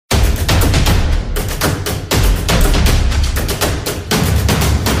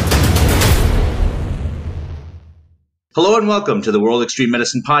Hello and welcome to the World Extreme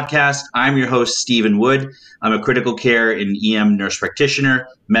Medicine Podcast. I'm your host, Stephen Wood. I'm a critical care and EM nurse practitioner,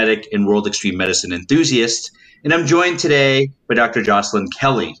 medic, and World Extreme Medicine enthusiast. And I'm joined today by Dr. Jocelyn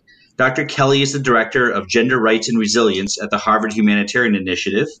Kelly. Dr. Kelly is the Director of Gender Rights and Resilience at the Harvard Humanitarian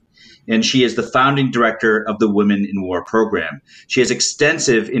Initiative, and she is the founding director of the Women in War program. She has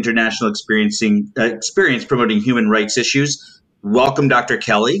extensive international experience promoting human rights issues. Welcome, Dr.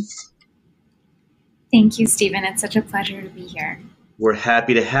 Kelly. Thank you, Stephen. It's such a pleasure to be here. We're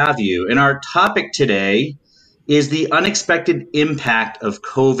happy to have you. And our topic today is the unexpected impact of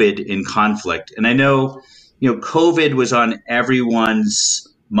COVID in conflict. And I know, COVID was on everyone's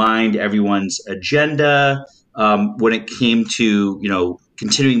mind, everyone's agenda when it came to,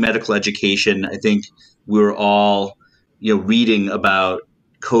 continuing medical education. I think we were all, reading about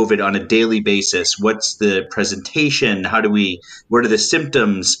COVID on a daily basis. What's the presentation? What are the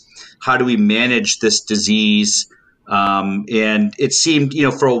symptoms? How do we manage this disease? And it seemed,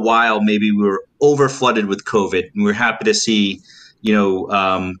 for a while, maybe we were overflooded with COVID. And we're happy to see,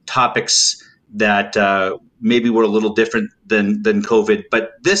 topics that maybe were a little different than COVID.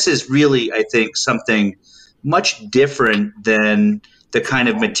 But this is really, I think, something much different than the kind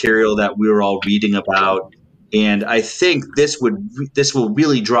of material that we were all reading about. And I think this will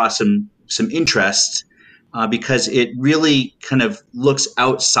really draw some interest. Because it really kind of looks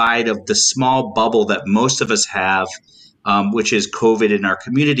outside of the small bubble that most of us have, which is COVID in our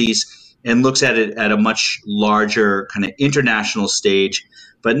communities, and looks at it at a much larger kind of international stage.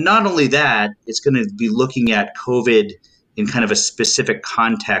 But not only that, it's going to be looking at COVID in kind of a specific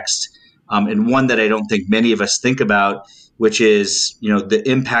context, and one that I don't think many of us think about, which is, the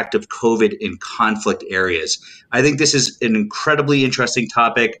impact of COVID in conflict areas. I think this is an incredibly interesting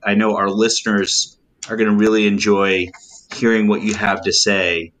topic. I know our listeners are going to really enjoy hearing what you have to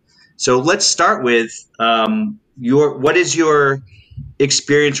say. So let's start with what is your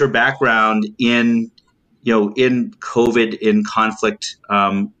experience or background in COVID in conflict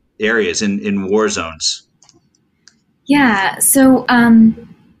areas, in war zones? Yeah, so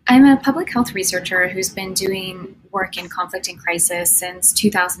I'm a public health researcher who's been doing work in conflict and crisis since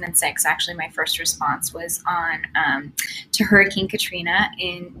 2006. Actually, my first response was to Hurricane Katrina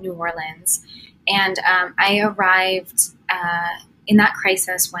in New Orleans. And I arrived in that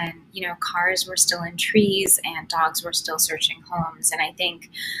crisis when, cars were still in trees and dogs were still searching homes. And I think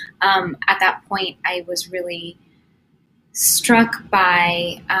at that point, I was really struck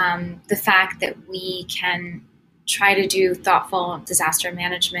by the fact that we can try to do thoughtful disaster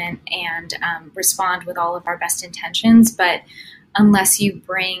management and respond with all of our best intentions. But unless you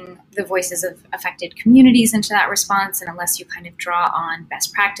bring the voices of affected communities into that response, and unless you kind of draw on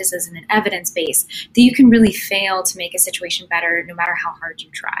best practices and an evidence base, that you can really fail to make a situation better no matter how hard you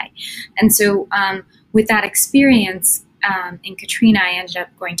try. And so with that experience in Katrina, I ended up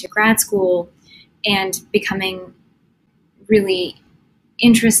going to grad school and becoming really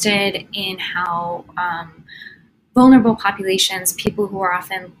interested in how vulnerable populations, people who are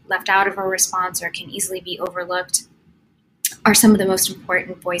often left out of a response or can easily be overlooked, are some of the most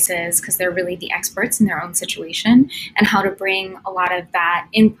important voices because they're really the experts in their own situation, and how to bring a lot of that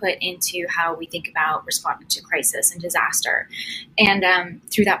input into how we think about responding to crisis and disaster. And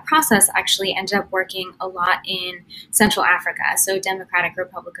through that process, actually ended up working a lot in Central Africa, so Democratic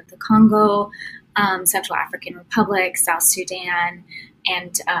Republic of the Congo, Central African Republic, South Sudan,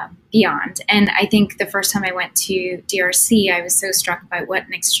 and beyond. And I think the first time I went to DRC, I was so struck by what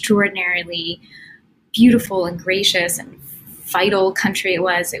an extraordinarily beautiful and gracious and vital country it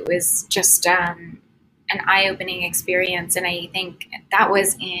was. It was just an eye-opening experience. And I think that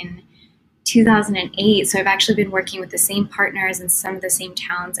was in 2008. So I've actually been working with the same partners in some of the same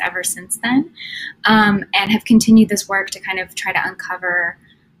towns ever since then, and have continued this work to kind of try to uncover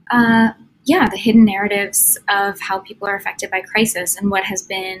the hidden narratives of how people are affected by crisis. And what has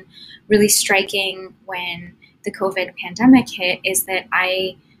been really striking when the COVID pandemic hit is that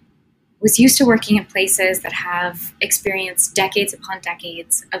I was used to working in places that have experienced decades upon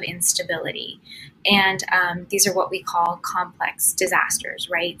decades of instability. And these are what we call complex disasters,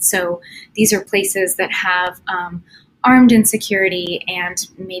 right? So these are places that have armed insecurity and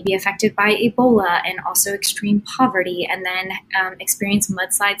may be affected by Ebola and also extreme poverty, and then experience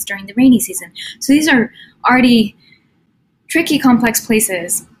mudslides during the rainy season. So these are already tricky, complex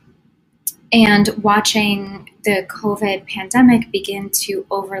places. And watching the COVID pandemic begin to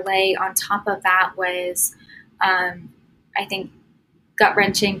overlay on top of that was, I think,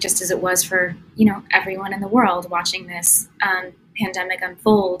 gut-wrenching, just as it was for, everyone in the world watching this pandemic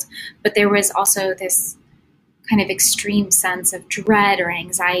unfold. But there was also this kind of extreme sense of dread or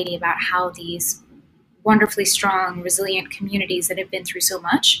anxiety about how these wonderfully strong, resilient communities that have been through so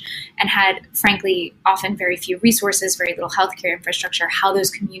much and had, frankly, often very few resources, very little healthcare infrastructure, how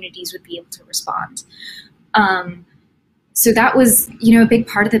those communities would be able to respond. So that was, a big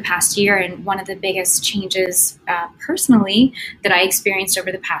part of the past year. And one of the biggest changes personally that I experienced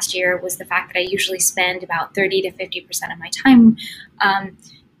over the past year was the fact that I usually spend about 30 to 50% of my time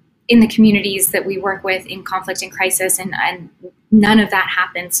in the communities that we work with in conflict and crisis, and none of that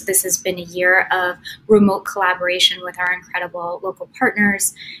happened. So this has been a year of remote collaboration with our incredible local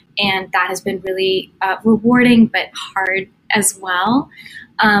partners, and that has been really rewarding but hard as well.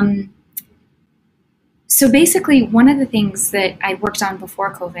 So basically, one of the things that I worked on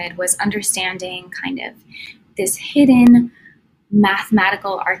before COVID was understanding kind of this hidden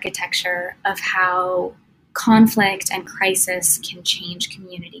mathematical architecture of how conflict and crisis can change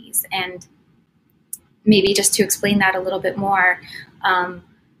communities. And maybe just to explain that a little bit more,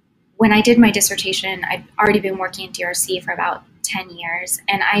 when I did my dissertation, I'd already been working in DRC for about 10 years.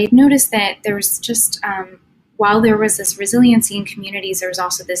 And I had noticed that there was just, while there was this resiliency in communities, there was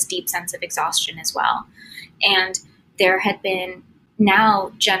also this deep sense of exhaustion as well. And there had been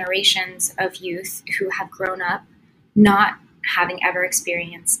now generations of youth who have grown up not having ever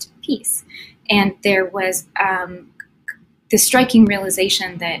experienced peace. And there was the striking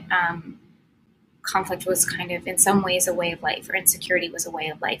realization that conflict was kind of in some ways a way of life, or insecurity was a way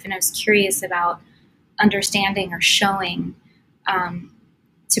of life. And I was curious about understanding or showing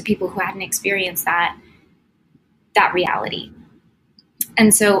to people who hadn't experienced that reality.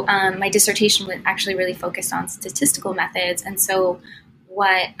 And so my dissertation was actually really focused on statistical methods. And so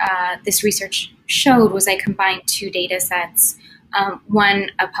what this research showed was I combined two data sets, one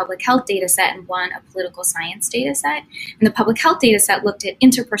a public health data set and one a political science data set. And the public health data set looked at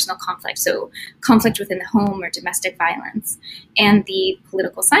interpersonal conflict, so conflict within the home or domestic violence. And the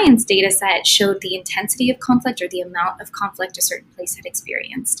political science data set showed the intensity of conflict, or the amount of conflict a certain place had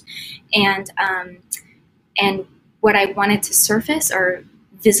experienced. And what I wanted to surface or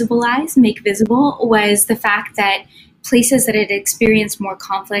make visible, was the fact that places that had experienced more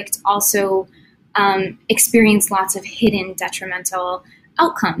conflict also experienced lots of hidden detrimental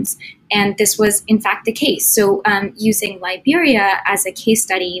outcomes. And this was, in fact, the case. So using Liberia as a case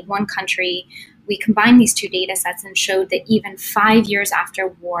study, one country, we combined these two data sets and showed that even 5 years after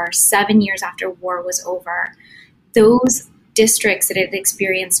war, 7 years after war was over, those districts that had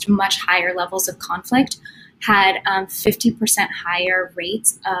experienced much higher levels of conflict had 50% higher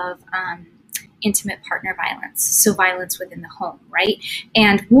rates of intimate partner violence, so violence within the home, right?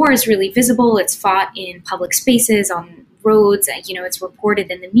 And war is really visible. It's fought in public spaces, on roads, it's reported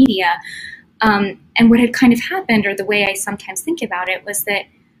in the media. And what had kind of happened, or the way I sometimes think about it, was that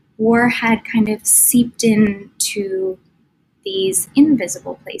war had kind of seeped into these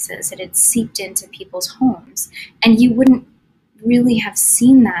invisible places. It had seeped into people's homes. And you wouldn't really have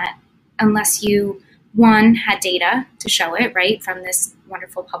seen that unless you, one, had data to show it, right, from this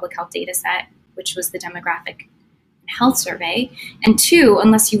wonderful public health data set, which was the demographic and health survey, and two,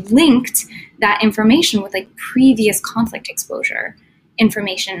 unless you linked that information with like previous conflict exposure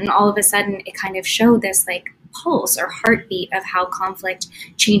information, and all of a sudden it kind of showed this like pulse or heartbeat of how conflict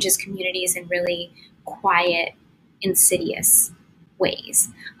changes communities in really quiet, insidious ways.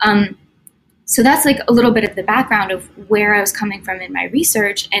 So that's like a little bit of the background of where I was coming from in my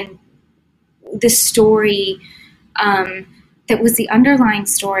research, and the story that was the underlying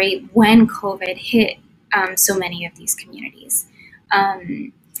story when COVID hit so many of these communities.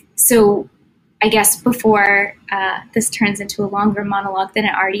 So I guess before this turns into a longer monologue than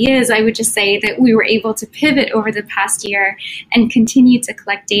it already is, I would just say that we were able to pivot over the past year and continue to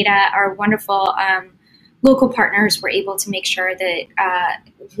collect data. Our wonderful local partners were able to make sure that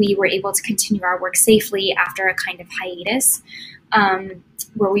we were able to continue our work safely after a kind of hiatus,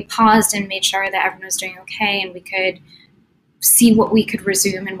 where we paused and made sure that everyone was doing okay and we could see what we could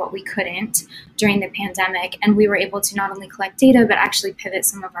resume and what we couldn't during the pandemic. And we were able to not only collect data, but actually pivot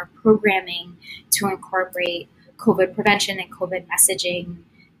some of our programming to incorporate COVID prevention and COVID messaging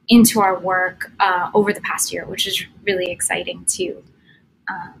into our work over the past year, which is really exciting too.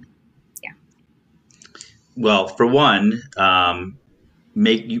 Well, for one,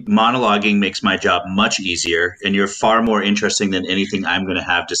 monologuing makes my job much easier, and you're far more interesting than anything I'm going to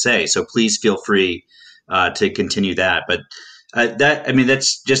have to say. So please feel free to continue that. But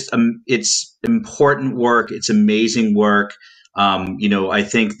that's just it's important work. It's amazing work. I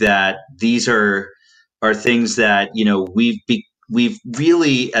think that these are things that we've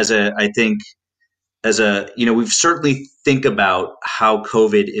really we've certainly think about how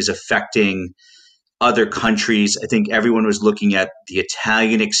COVID is affecting other countries. I think everyone was looking at the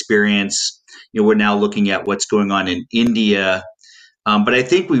Italian experience we're now looking at what's going on in India. But I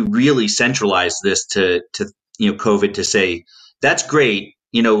think we really centralized this to COVID to say, that's great.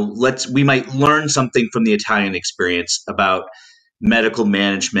 We might learn something from the Italian experience about medical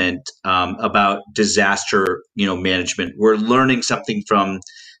management, about disaster, management. We're learning something from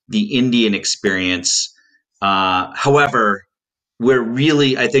the Indian experience. However,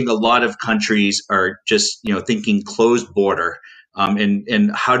 I think a lot of countries are just, thinking closed border,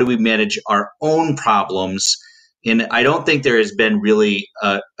 and how do we manage our own problems? And I don't think there has been really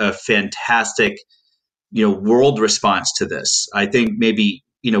a fantastic, world response to this. I think maybe,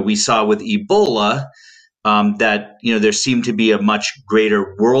 we saw with Ebola, that, there seemed to be a much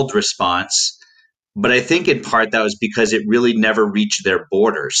greater world response. But I think in part that was because it really never reached their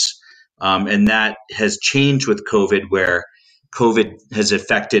borders. And that has changed with COVID, where COVID has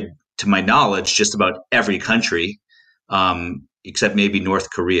affected, to my knowledge, just about every country, except maybe North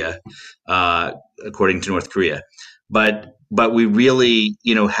Korea, according to North Korea. But we really,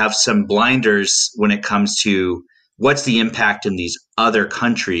 have some blinders when it comes to what's the impact in these other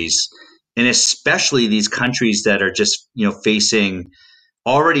countries, and especially these countries that are just,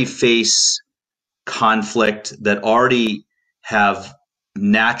 already face conflict, that already have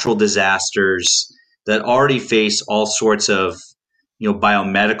natural disasters, that already face all sorts of,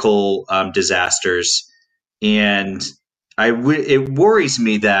 biomedical disasters. And it worries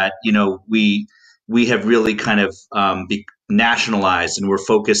me that, we have really kind of nationalized, and we're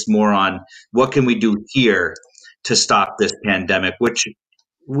focused more on what can we do here to stop this pandemic, which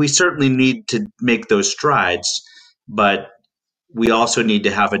we certainly need to make those strides, but we also need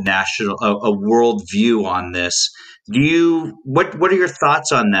to have a world view on this. What are your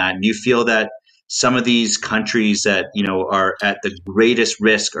thoughts on that? Do you feel that some of these countries that, are at the greatest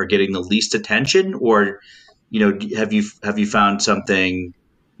risk are getting the least attention, or, have you found something,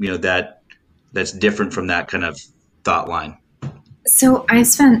 that's different from that kind of thought line? So I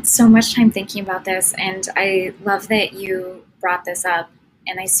spent so much time thinking about this, and I love that you brought this up.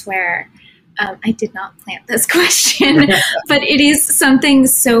 And I swear, I did not plant this question, but it is something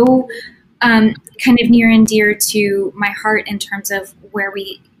so kind of near and dear to my heart in terms of where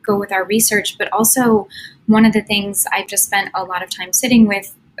we go with our research. But also, one of the things I've just spent a lot of time sitting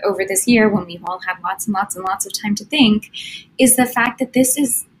with over this year, when we've all had lots and lots and lots of time to think, is the fact that this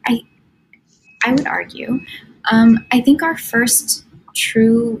is, I would argue, I think our first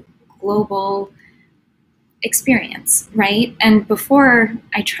true global experience, right? And before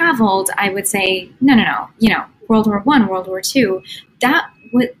I traveled, I would say, no, World War I, World War II,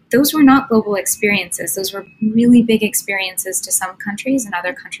 those were not global experiences. Those were really big experiences to some countries, and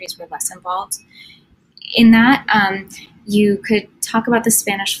other countries were less involved in that. You could talk about the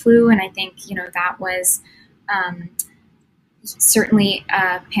Spanish flu, and I think, that was certainly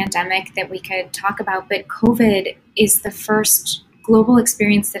a pandemic that we could talk about, but COVID is the first global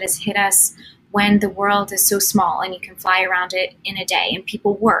experience that has hit us when the world is so small and you can fly around it in a day, and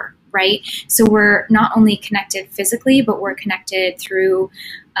people were, right? So we're not only connected physically, but we're connected through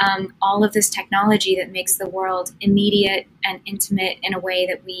all of this technology that makes the world immediate and intimate in a way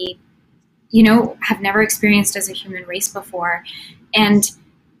that we, have never experienced as a human race before. And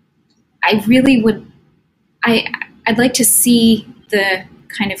I really I'd like to see the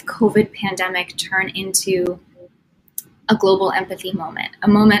kind of COVID pandemic turn into a global empathy moment, a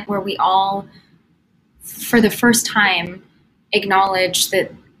moment where we all, for the first time, acknowledge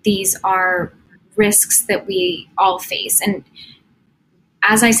that these are risks that we all face. And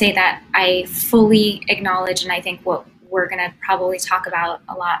as I say that, I fully acknowledge, and I think what we're going to probably talk about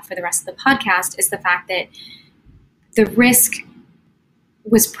a lot for the rest of the podcast, is the fact that the risk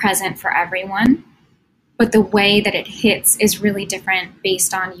was present for everyone, but the way that it hits is really different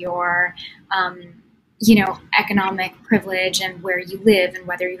based on your economic privilege and where you live and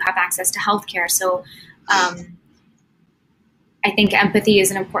whether you have access to healthcare. So I think empathy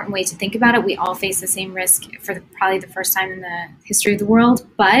is an important way to think about it. We all face the same risk for probably the first time in the history of the world,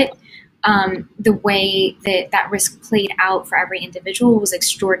 but the way that risk played out for every individual was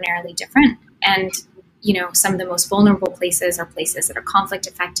extraordinarily different. And, some of the most vulnerable places are places that are conflict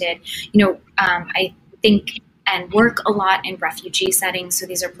affected. I think and work a lot in refugee settings. So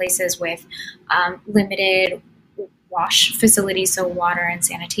these are places with limited wash facilities, so water and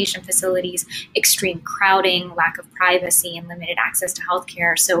sanitation facilities, extreme crowding, lack of privacy, and limited access to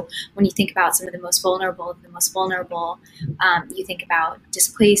healthcare. So when you think about some of the most vulnerable, you think about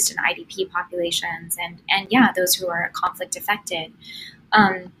displaced and IDP populations, and those who are conflict affected.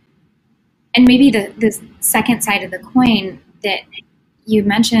 And maybe the second side of the coin that, you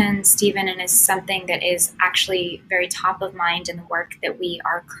mentioned, Stephen, and is something that is actually very top of mind in the work that we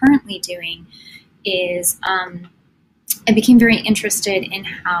are currently doing, is I became very interested in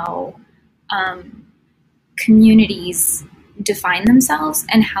how communities define themselves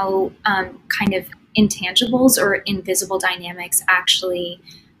and how kind of intangibles or invisible dynamics actually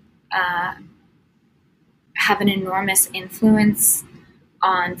have an enormous influence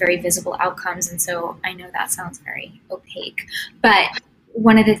on very visible outcomes. And so I know that sounds very opaque, but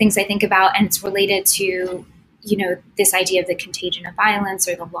one of the things I think about, and it's related to, you know, this idea of the contagion of violence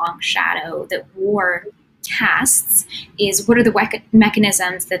or the long shadow that war casts, is what are the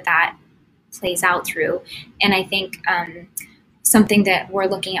mechanisms that plays out through. And I think something that we're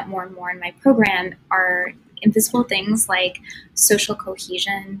looking at more and more in my program are invisible things like social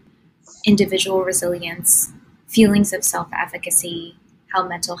cohesion, individual resilience, feelings of self-efficacy, how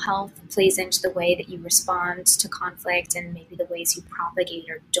mental health plays into the way that you respond to conflict and maybe the ways you propagate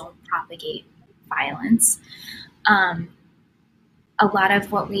or don't propagate violence. A lot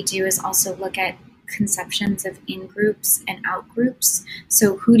of what we do is also look at conceptions of in-groups and out-groups.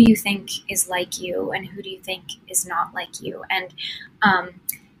 So who do you think is like you and who do you think is not like you? And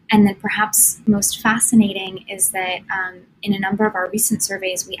then perhaps most fascinating is that in a number of our recent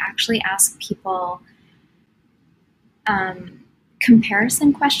surveys, we actually ask people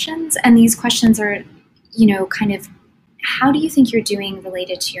comparison questions. And these questions are, you know, kind of, how do you think you're doing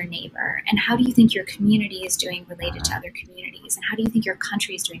related to your neighbor? And how do you think your community is doing related to other communities? And how do you think your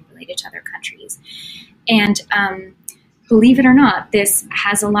country is doing related to other countries? And believe it or not, this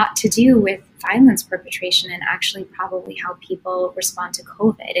has a lot to do with violence perpetration and actually probably how people respond to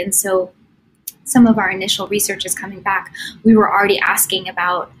COVID. And so some of our initial research is coming back. We were already asking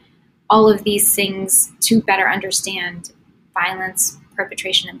about all of these things to better understand violence,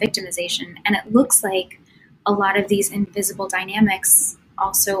 perpetration, and victimization. And it looks like a lot of these invisible dynamics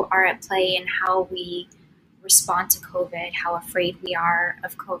also are at play in how we respond to COVID, how afraid we are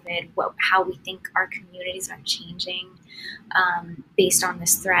of COVID, how we think our communities are changing based on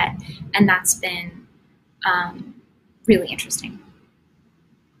this threat. And that's been really interesting.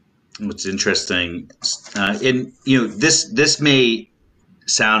 What's interesting, and you know, this may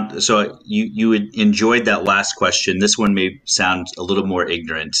sound, so you enjoyed that last question. This one may sound a little more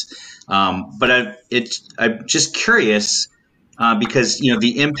ignorant, but I'm just curious because, you know,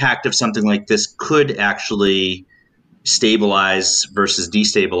 the impact of something like this could actually stabilize versus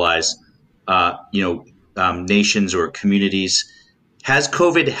destabilize, nations or communities. Has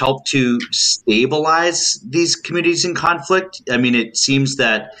COVID helped to stabilize these communities in conflict? I mean, it seems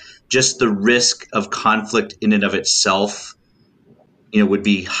that just the risk of conflict in and of itself, you know, would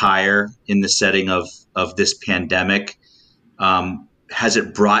be higher in the setting of this pandemic. Has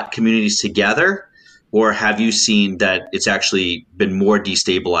it brought communities together, or have you seen that it's actually been more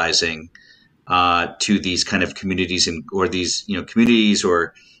destabilizing to these kind of communities or these, you know, communities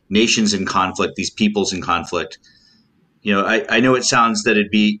or nations in conflict, these peoples in conflict? You know, I know it sounds that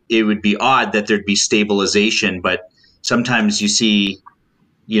it would be odd that there'd be stabilization, but sometimes you see,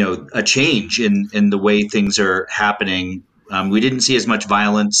 you know, a change in the way things are happening. We didn't see as much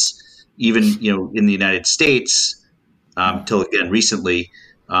violence, even, you know, in the United States, till again recently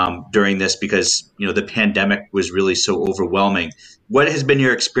during this, because, you know, the pandemic was really so overwhelming. What has been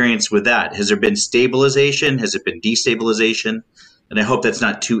your experience with that? Has there been stabilization? Has it been destabilization? And I hope that's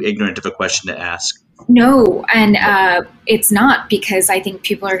not too ignorant of a question to ask. No, and it's not, because I think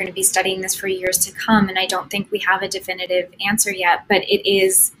people are going to be studying this for years to come, and I don't think we have a definitive answer yet, but it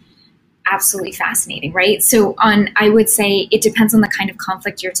is absolutely fascinating, right? So I would say it depends on the kind of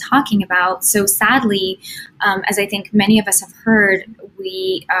conflict you're talking about. So sadly, as I think many of us have heard,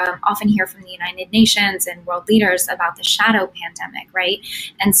 we often hear from the United Nations and world leaders about the shadow pandemic, right?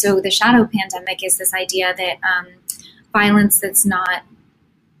 And so the shadow pandemic is this idea that violence that's not,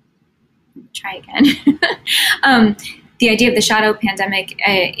 try again. The idea of the shadow pandemic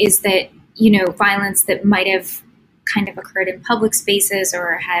is that, you know, violence that might have kind of occurred in public spaces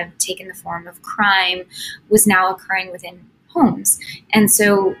or have taken the form of crime was now occurring within homes. And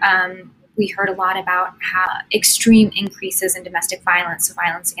so we heard a lot about how extreme increases in domestic violence, so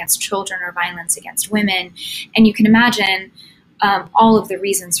violence against children or violence against women. And you can imagine all of the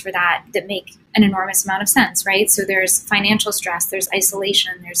reasons for that make an enormous amount of sense, right? So there's financial stress, there's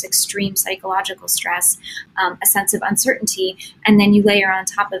isolation, there's extreme psychological stress, a sense of uncertainty, and then you layer on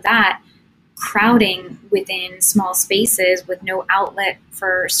top of that crowding within small spaces with no outlet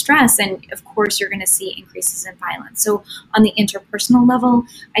for stress, and of course you're going to see increases in violence. So on the interpersonal level,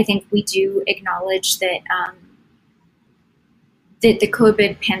 I think we do acknowledge that that the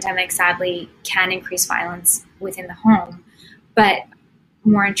COVID pandemic sadly can increase violence within the home. But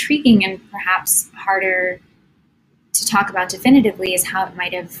more intriguing and perhaps harder to talk about definitively is how it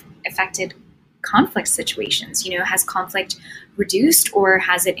might have affected conflict situations. Has conflict reduced or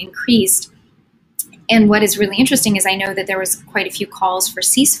has it increased? And what is really interesting is I know that there was quite a few calls for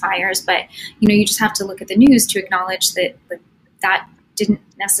ceasefires, but you just have to look at the news to acknowledge that that didn't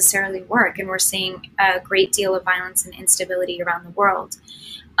necessarily work, and we're seeing a great deal of violence and instability around the world.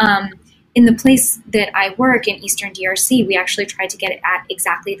 In the place that I work in Eastern DRC, we actually tried to get at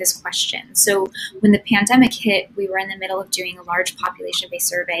exactly this question. So when the pandemic hit, we were in the middle of doing a large population-based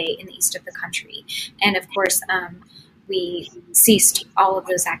survey in the east of the country. And of course, we ceased all of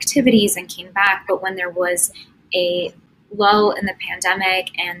those activities and came back. But when there was a lull in the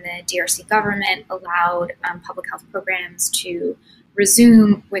pandemic and the DRC government allowed public health programs to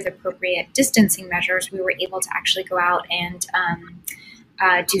resume with appropriate distancing measures, we were able to actually go out and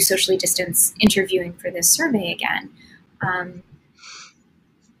do socially distanced interviewing for this survey again.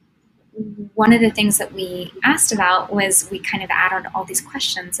 One of the things that we asked about was we kind of added all these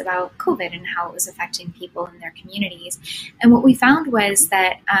questions about COVID and how it was affecting people in their communities. And what we found was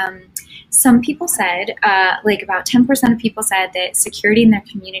that some people said, like about 10% of people said that security in their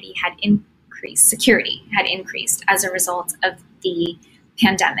community had increased as a result of the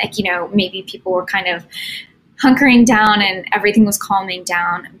pandemic. Maybe people were kind of hunkering down and everything was calming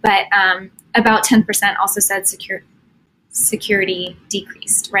down. But about 10% also said security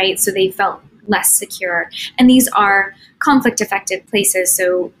decreased, right? So they felt less secure. And these are conflict-affected places,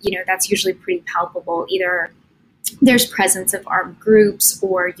 so that's usually pretty palpable. Either there's presence of armed groups,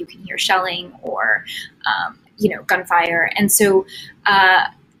 or you can hear shelling, or gunfire. And so,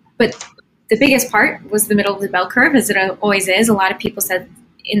 but the biggest part was the middle of the bell curve, as it always is. A lot of people said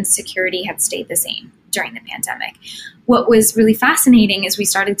insecurity had stayed the same during the pandemic. What was really fascinating is we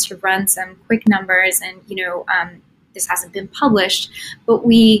started to run some quick numbers, and this hasn't been published, but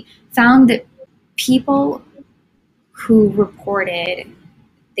we found that people who reported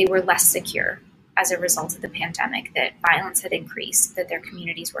they were less secure as a result of the pandemic, that violence had increased, that their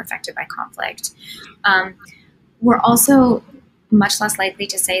communities were affected by conflict, were also much less likely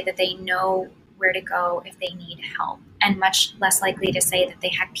to say that they know where to go if they need help, and much less likely to say that they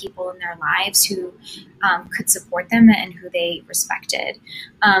had people in their lives who could support them and who they respected.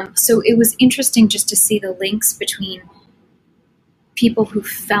 So it was interesting just to see the links between people who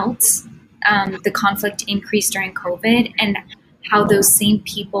felt the conflict increase during COVID and how those same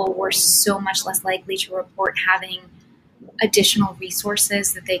people were so much less likely to report having additional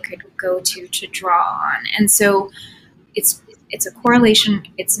resources that they could go to draw on. And so it's a correlation,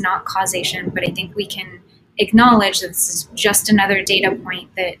 it's not causation, but I think we can acknowledge that this is just another data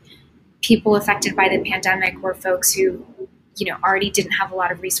point that people affected by the pandemic were folks who, already didn't have a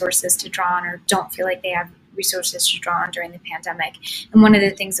lot of resources to draw on, or don't feel like they have resources to draw on during the pandemic. And one of the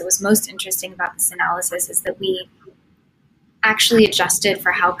things that was most interesting about this analysis is that we actually adjusted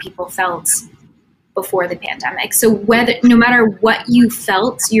for how people felt before the pandemic. So no matter what you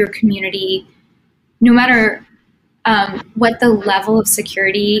felt, your community, no matter what the level of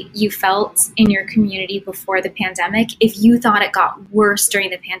security you felt in your community before the pandemic, if you thought it got worse during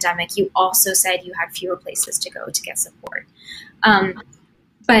the pandemic, you also said you had fewer places to go to get support.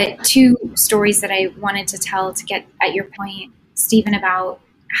 But two stories that I wanted to tell to get at your point, Stephen, about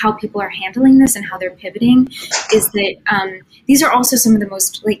how people are handling this and how they're pivoting is that these are also some of the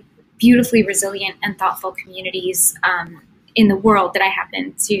most beautifully resilient and thoughtful communities in the world that I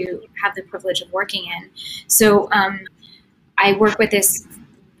happen to have the privilege of working in. So I work with this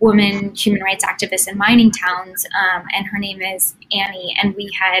woman, human rights activist in mining towns, and her name is Annie. And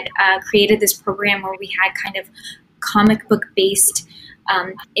we had created this program where we had kind of comic book based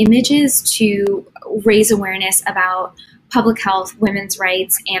images to raise awareness about public health, women's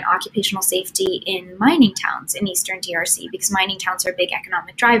rights, and occupational safety in mining towns in Eastern DRC, because mining towns are a big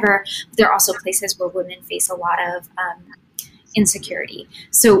economic driver. But they're also places where women face a lot of insecurity.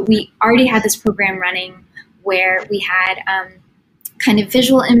 So we already had this program running where we had kind of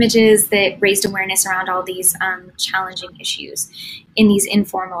visual images that raised awareness around all these challenging issues in these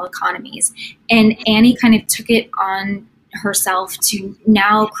informal economies. And Annie kind of took it on herself to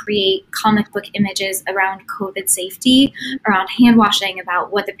now create comic book images around COVID safety, around hand washing,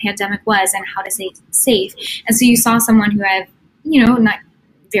 about what the pandemic was and how to stay safe. And so you saw someone who had, not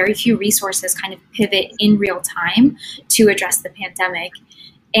very few resources kind of pivot in real time to address the pandemic.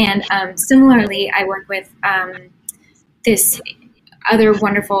 And similarly, I work with this other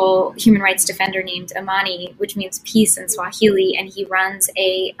wonderful human rights defender named Amani, which means peace in Swahili, and he runs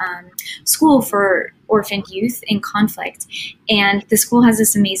a school for orphaned youth in conflict. And the school has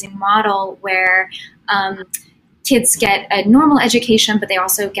this amazing model where kids get a normal education, but they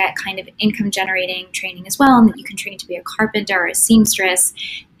also get kind of income generating training as well, and that you can train to be a carpenter or a seamstress.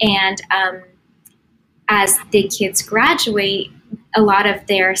 And as the kids graduate, a lot of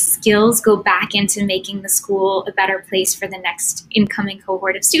their skills go back into making the school a better place for the next incoming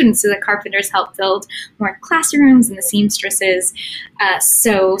cohort of students. So the carpenters help build more classrooms, and the seamstresses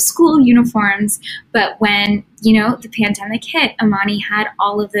sew school uniforms. But when, the pandemic hit, Amani had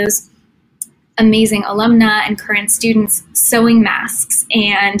all of those amazing alumna and current students sewing masks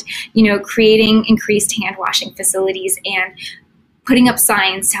and, creating increased hand washing facilities and putting up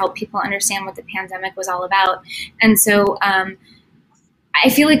signs to help people understand what the pandemic was all about. And so I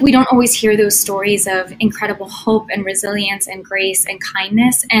feel like we don't always hear those stories of incredible hope and resilience and grace and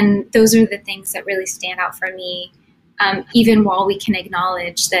kindness. And those are the things that really stand out for me, even while we can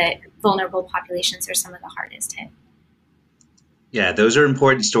acknowledge that vulnerable populations are some of the hardest hit. Yeah, those are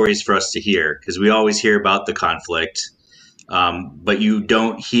important stories for us to hear, because we always hear about the conflict, but you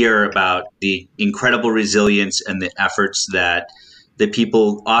don't hear about the incredible resilience and the efforts that the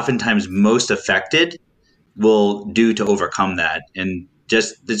people oftentimes most affected will do to overcome that. And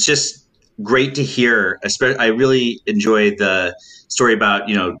it's just great to hear. I really enjoy the story about,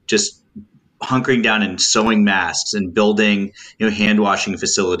 just hunkering down and sewing masks and building, hand washing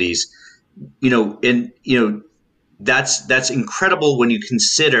facilities, that's incredible when you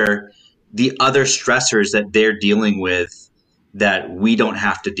consider the other stressors that they're dealing with that we don't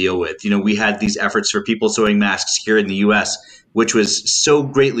have to deal with. We had these efforts for people sewing masks here in the US, which was so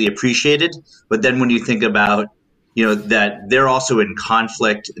greatly appreciated. But then when you think about, that they're also in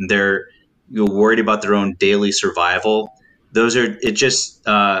conflict and they're worried about their own daily survival, it's just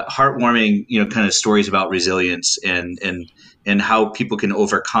heartwarming, kind of stories about resilience and how people can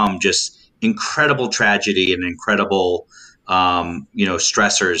overcome just incredible tragedy and incredible,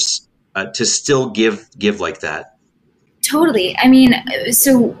 stressors to still give like that. Totally. I mean,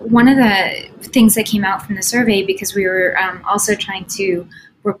 so one of the things that came out from the survey, because we were also trying to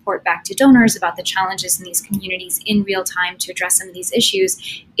report back to donors about the challenges in these communities in real time to address some of these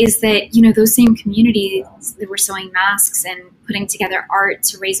issues, is that, those same communities that were sewing masks and putting together art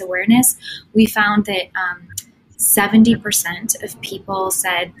to raise awareness, we found that 70% of people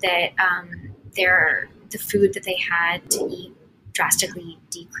said that the food that they had to eat drastically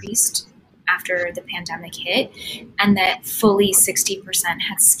decreased after the pandemic hit, and that fully 60%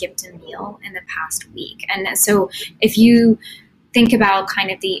 had skipped a meal in the past week. And so if you think about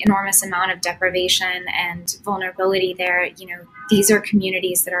kind of the enormous amount of deprivation and vulnerability there, these are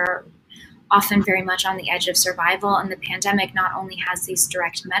communities that are often very much on the edge of survival. And the pandemic not only has these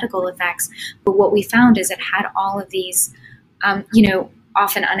direct medical effects, but what we found is it had all of these,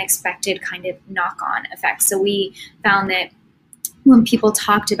 often unexpected kind of knock-on effects. So we found that when people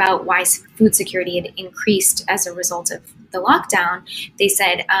talked about why food security had increased as a result of the lockdown, they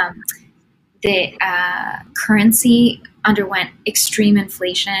said that currency underwent extreme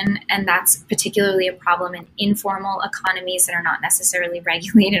inflation, and that's particularly a problem in informal economies that are not necessarily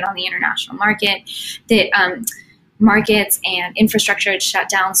regulated on the international market, that markets and infrastructure had shut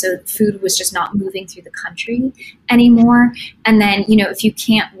down, so food was just not moving through the country anymore. And then, if you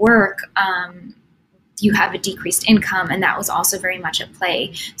can't work, you have a decreased income, and that was also very much at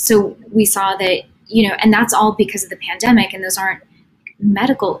play. So we saw that, and that's all because of the pandemic, and those aren't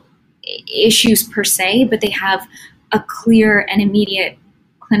medical issues per se, but they have a clear and immediate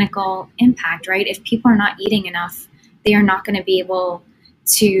clinical impact, right? If people are not eating enough, they are not going to be able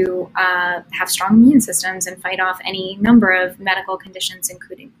to have strong immune systems and fight off any number of medical conditions,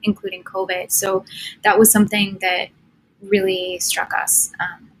 including COVID. So that was something that really struck us.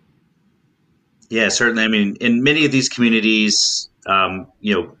 Yeah, certainly. I mean, in many of these communities,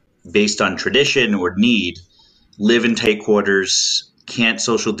 based on tradition or need, live in tight quarters, can't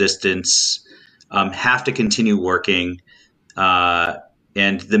social distance, have to continue working,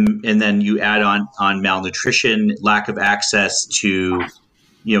 and then you add on malnutrition, lack of access to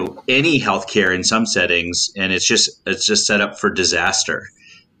any healthcare in some settings, and it's just set up for disaster.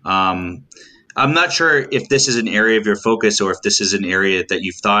 I'm not sure if this is an area of your focus or if this is an area that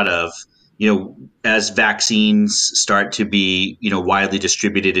you've thought of. As vaccines start to be widely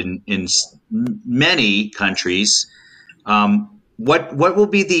distributed in many countries, what will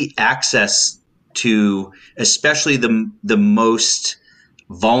be the access to, especially the most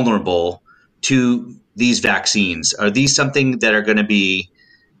vulnerable to these vaccines? Are these something that are going to be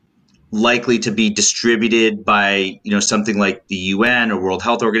likely to be distributed by something like the UN or World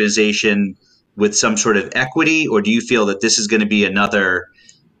Health Organization with some sort of equity, or do you feel that this is going to be another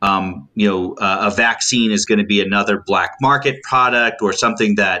a vaccine is going to be another black market product, or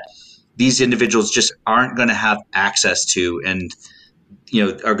something that these individuals just aren't going to have access to, and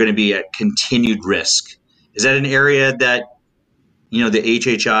are going to be at continued risk. Is that an area that the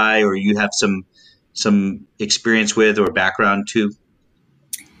HHI or you have some experience with or background to?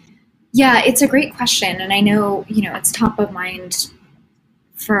 Yeah, it's a great question, and I know it's top of mind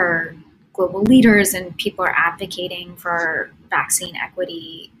for global leaders, and people are advocating for vaccine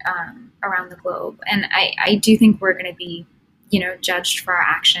equity around the globe. And I do think we're going to be judged for our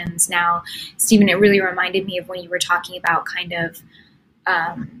actions. Now, Stephen, it really reminded me of when you were talking about kind of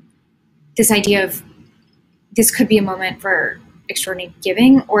this idea of this could be a moment for extraordinary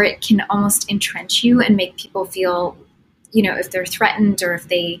giving, or it can almost entrench you and make people feel, if they're threatened or if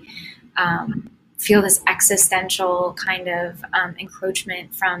they feel this existential kind of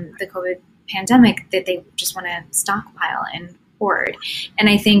encroachment from the COVID pandemic, that they just want to stockpile and hoard. And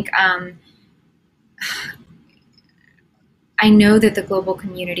I think I know that the global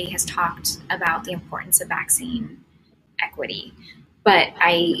community has talked about the importance of vaccine equity, but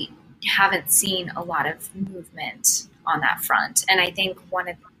I haven't seen a lot of movement on that front. And I think one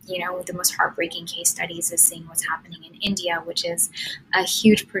of the most heartbreaking case studies is seeing what's happening in India, which is a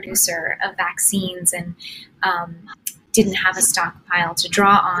huge producer of vaccines and didn't have a stockpile to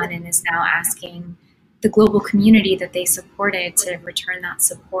draw on, and is now asking the global community that they supported to return that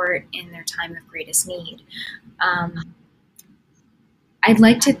support in their time of greatest need. I'd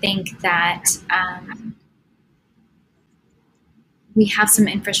like to think that we have some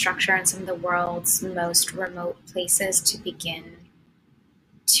infrastructure in some of the world's most remote places to begin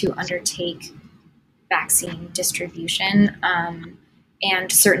to undertake vaccine distribution.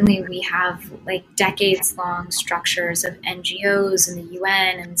 And certainly we have decades-long structures of NGOs and the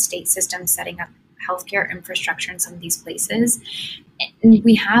UN and state systems setting up healthcare infrastructure in some of these places. And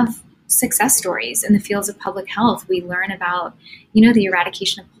we have success stories in the fields of public health. We learn about, the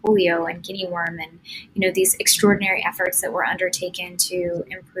eradication of polio and guinea worm and, these extraordinary efforts that were undertaken to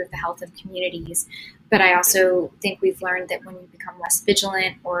improve the health of communities. But I also think we've learned that when you become less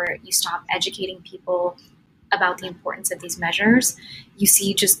vigilant or you stop educating people about the importance of these measures, you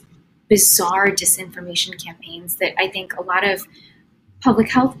see just bizarre disinformation campaigns that I think a lot of public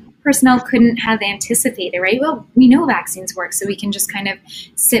health personnel couldn't have anticipated, right? Well, we know vaccines work, so we can just kind of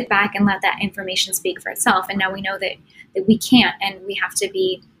sit back and let that information speak for itself. And now we know that we can't, and we have to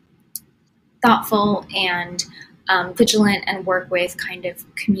be thoughtful and vigilant and work with kind of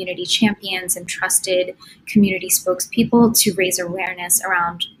community champions and trusted community spokespeople to raise awareness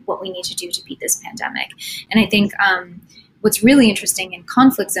around what we need to do to beat this pandemic. And I think what's really interesting in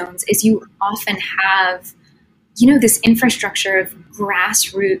conflict zones is you often have this infrastructure of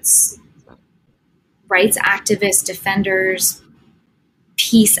grassroots rights activists, defenders,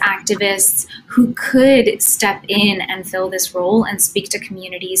 peace activists who could step in and fill this role and speak to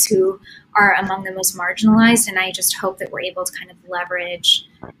communities who are among the most marginalized. And I just hope that we're able to kind of leverage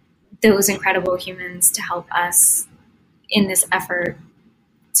those incredible humans to help us in this effort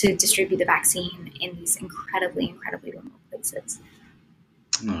to distribute the vaccine in these incredibly, incredibly remote places.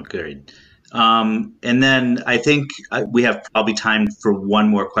 Oh, good. And then I think we have probably time for one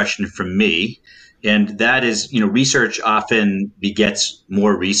more question from me. And that is, research often begets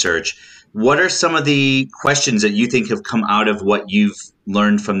more research. What are some of the questions that you think have come out of what you've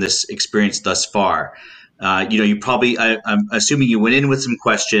learned from this experience thus far? You probably, I'm assuming you went in with some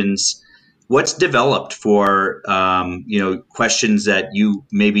questions. What's developed for, questions that you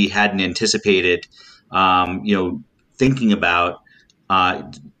maybe hadn't anticipated, thinking about,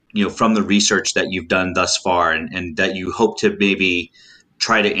 from the research that you've done thus far and that you hope to maybe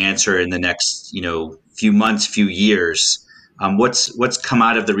try to answer in the next, few months, few years? What's come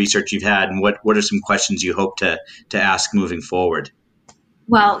out of the research you've had, and what are some questions you hope to ask moving forward?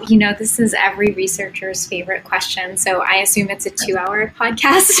 Well, this is every researcher's favorite question, so I assume it's a 2-hour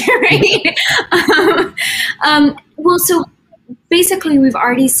podcast, right? Well, so basically we've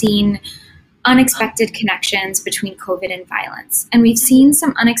already seen unexpected connections between COVID and violence. And we've seen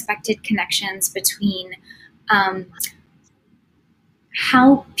some unexpected connections between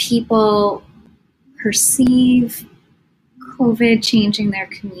how people perceive COVID changing their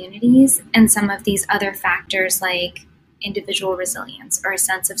communities and some of these other factors like individual resilience or a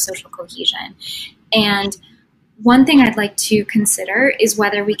sense of social cohesion. And one thing I'd like to consider is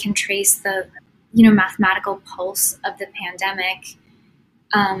whether we can trace the mathematical pulse of the pandemic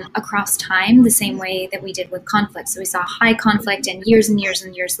across time, the same way that we did with conflict. So we saw high conflict, and years and years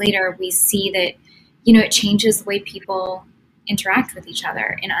and years later, we see that, it changes the way people interact with each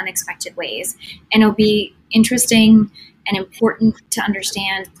other in unexpected ways. And it'll be interesting and important to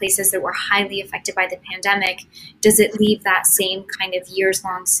understand places that were highly affected by the pandemic. Does it leave that same kind of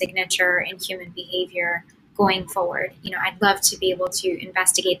years-long signature in human behavior going forward? You know, I'd love to be able to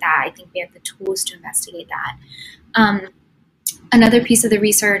investigate that. I think we have the tools to investigate that. Another piece of the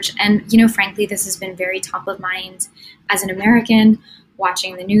research, and, you know, frankly, this has been very top of mind as an American,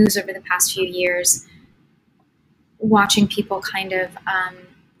 watching the news over the past few years, watching people kind of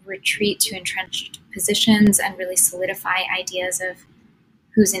retreat to entrenched positions and really solidify ideas of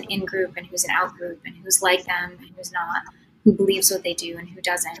who's an in-group and who's an out-group and who's like them and who's not, who believes what they do and who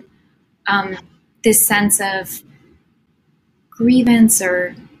doesn't. This sense of grievance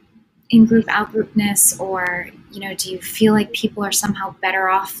or in-group, out-groupness, or, you know, do you feel like people are somehow better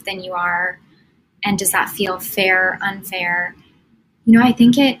off than you are? And does that feel fair, unfair? You know, I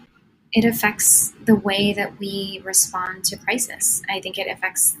think it affects the way that we respond to crisis. I think it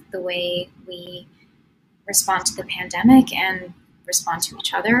affects the way we respond to the pandemic and respond to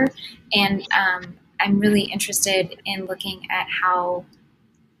each other. And I'm really interested in looking at how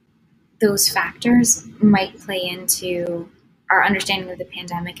those factors might play into our understanding of the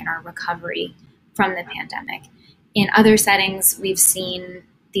pandemic and our recovery from the pandemic. In other settings, we've seen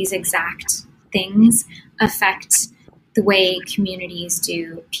these exact things affect the way communities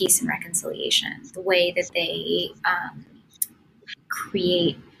do peace and reconciliation, the way that they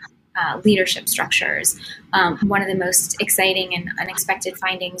create leadership structures. One of the most exciting and unexpected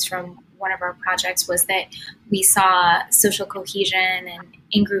findings from one of our projects was that we saw social cohesion and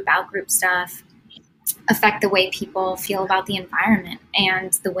in-group, out-group stuff affect the way people feel about the environment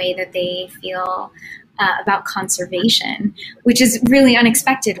and the way that they feel about conservation, which is really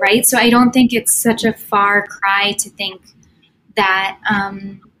unexpected, right? So I don't think it's such a far cry to think that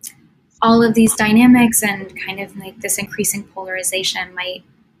all of these dynamics and kind of like this increasing polarization might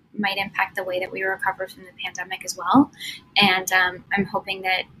impact the way that we recover from the pandemic as well. And I'm hoping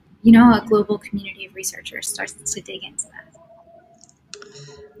that, you know, a global community of researchers starts to dig into that.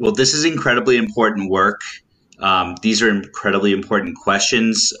 Well, this is incredibly important work. These are incredibly important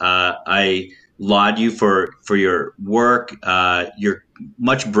questions. I laud you for your work. You're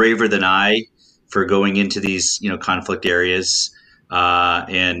much braver than I for going into these, you know, conflict areas. These are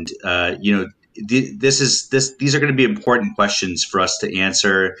going to be important questions for us to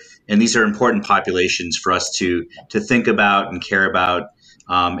answer, and these are important populations for us to think about and care about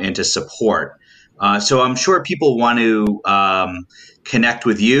and to support. So I'm sure people want to connect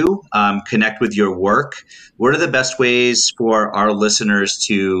with you, connect with your work. What are the best ways for our listeners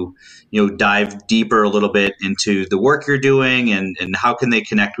to, you know, dive deeper a little bit into the work you're doing, and how can they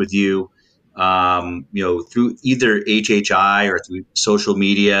connect with you, you know, through either HHI or through social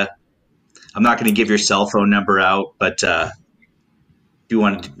media? I'm not going to give your cell phone number out, but if you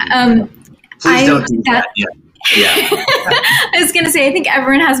want to, please don't do that. Yeah. I was going to say, I think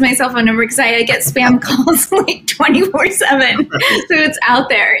everyone has my cell phone number because I get spam calls like 24/7. So it's out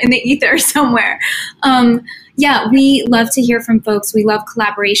there in the ether somewhere. Yeah, we love to hear from folks. We love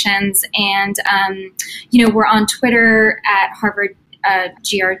collaborations. And, you know, we're on Twitter at Harvard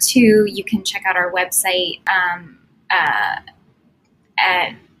GR2. You can check out our website at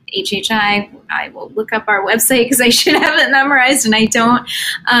HHI. I will look up our website because I should have it memorized and I don't.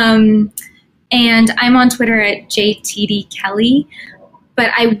 And I'm on Twitter at JTD Kelly.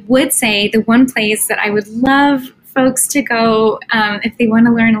 But I would say the one place that I would love folks to go if they want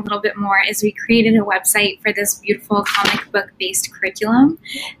to learn a little bit more is we created a website for this beautiful comic book-based curriculum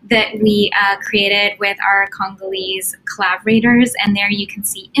that we created with our Congolese collaborators. And there you can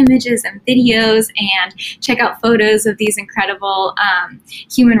see images and videos and check out photos of these incredible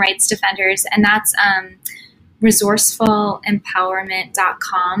human rights defenders. And that's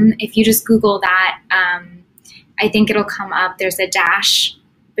resourcefulempowerment.com. If you just Google that, I think it'll come up. There's a dash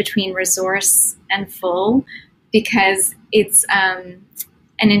between resource and full because it's an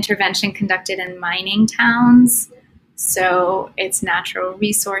intervention conducted in mining towns. So it's natural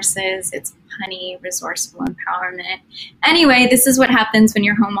resources, it's honey, resourceful empowerment. Anyway, this is what happens when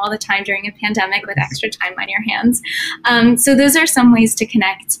you're home all the time during a pandemic with extra time on your hands. So those are some ways to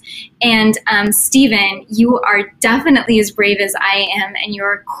connect. And Stephen, you are definitely as brave as I am, and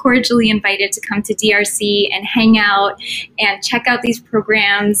you're cordially invited to come to DRC and hang out and check out these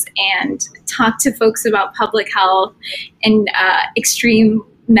programs and talk to folks about public health and extreme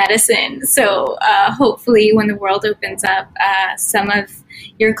medicine. So hopefully when the world opens up, some of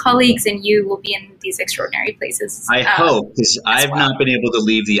your colleagues and you will be in these extraordinary places. I hope, because I've not been able to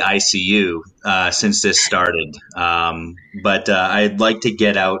leave the ICU since this started. But I'd like to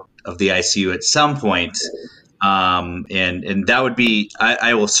get out of the ICU at some point. And that would be,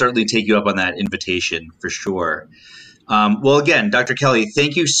 I will certainly take you up on that invitation for sure. Well, again, Dr. Kelly,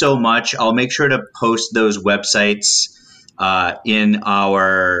 thank you so much. I'll make sure to post those websites in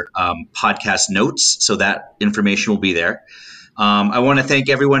our podcast notes, so that information will be there. I want to thank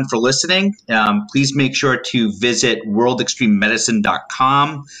everyone for listening. Please make sure to visit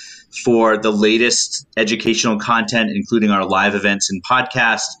worldextrememedicine.com for the latest educational content, including our live events and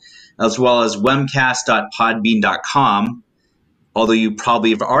podcasts, as well as wemcast.podbean.com, although you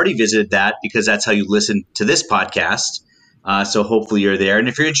probably have already visited that because that's how you listen to this podcast. So hopefully you're there. And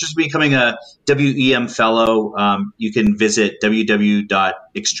if you're interested in becoming a WEM fellow, you can visit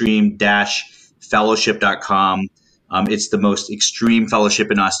www.extreme-fellowship.com. It's the most extreme fellowship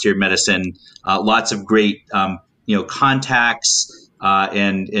in austere medicine. Lots of great, contacts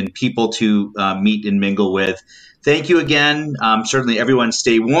and people to meet and mingle with. Thank you again. Certainly, everyone,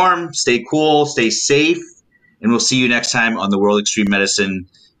 stay warm, stay cool, stay safe, and we'll see you next time on the World Extreme Medicine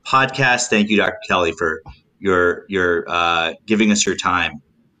podcast. Thank you, Dr. Kelly, for your giving us your time.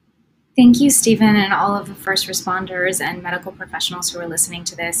 Thank you, Stephen, and all of the first responders and medical professionals who are listening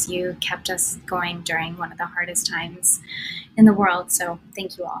to this. You kept us going during one of the hardest times in the world, so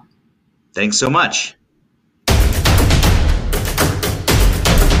thank you all. Thanks so much.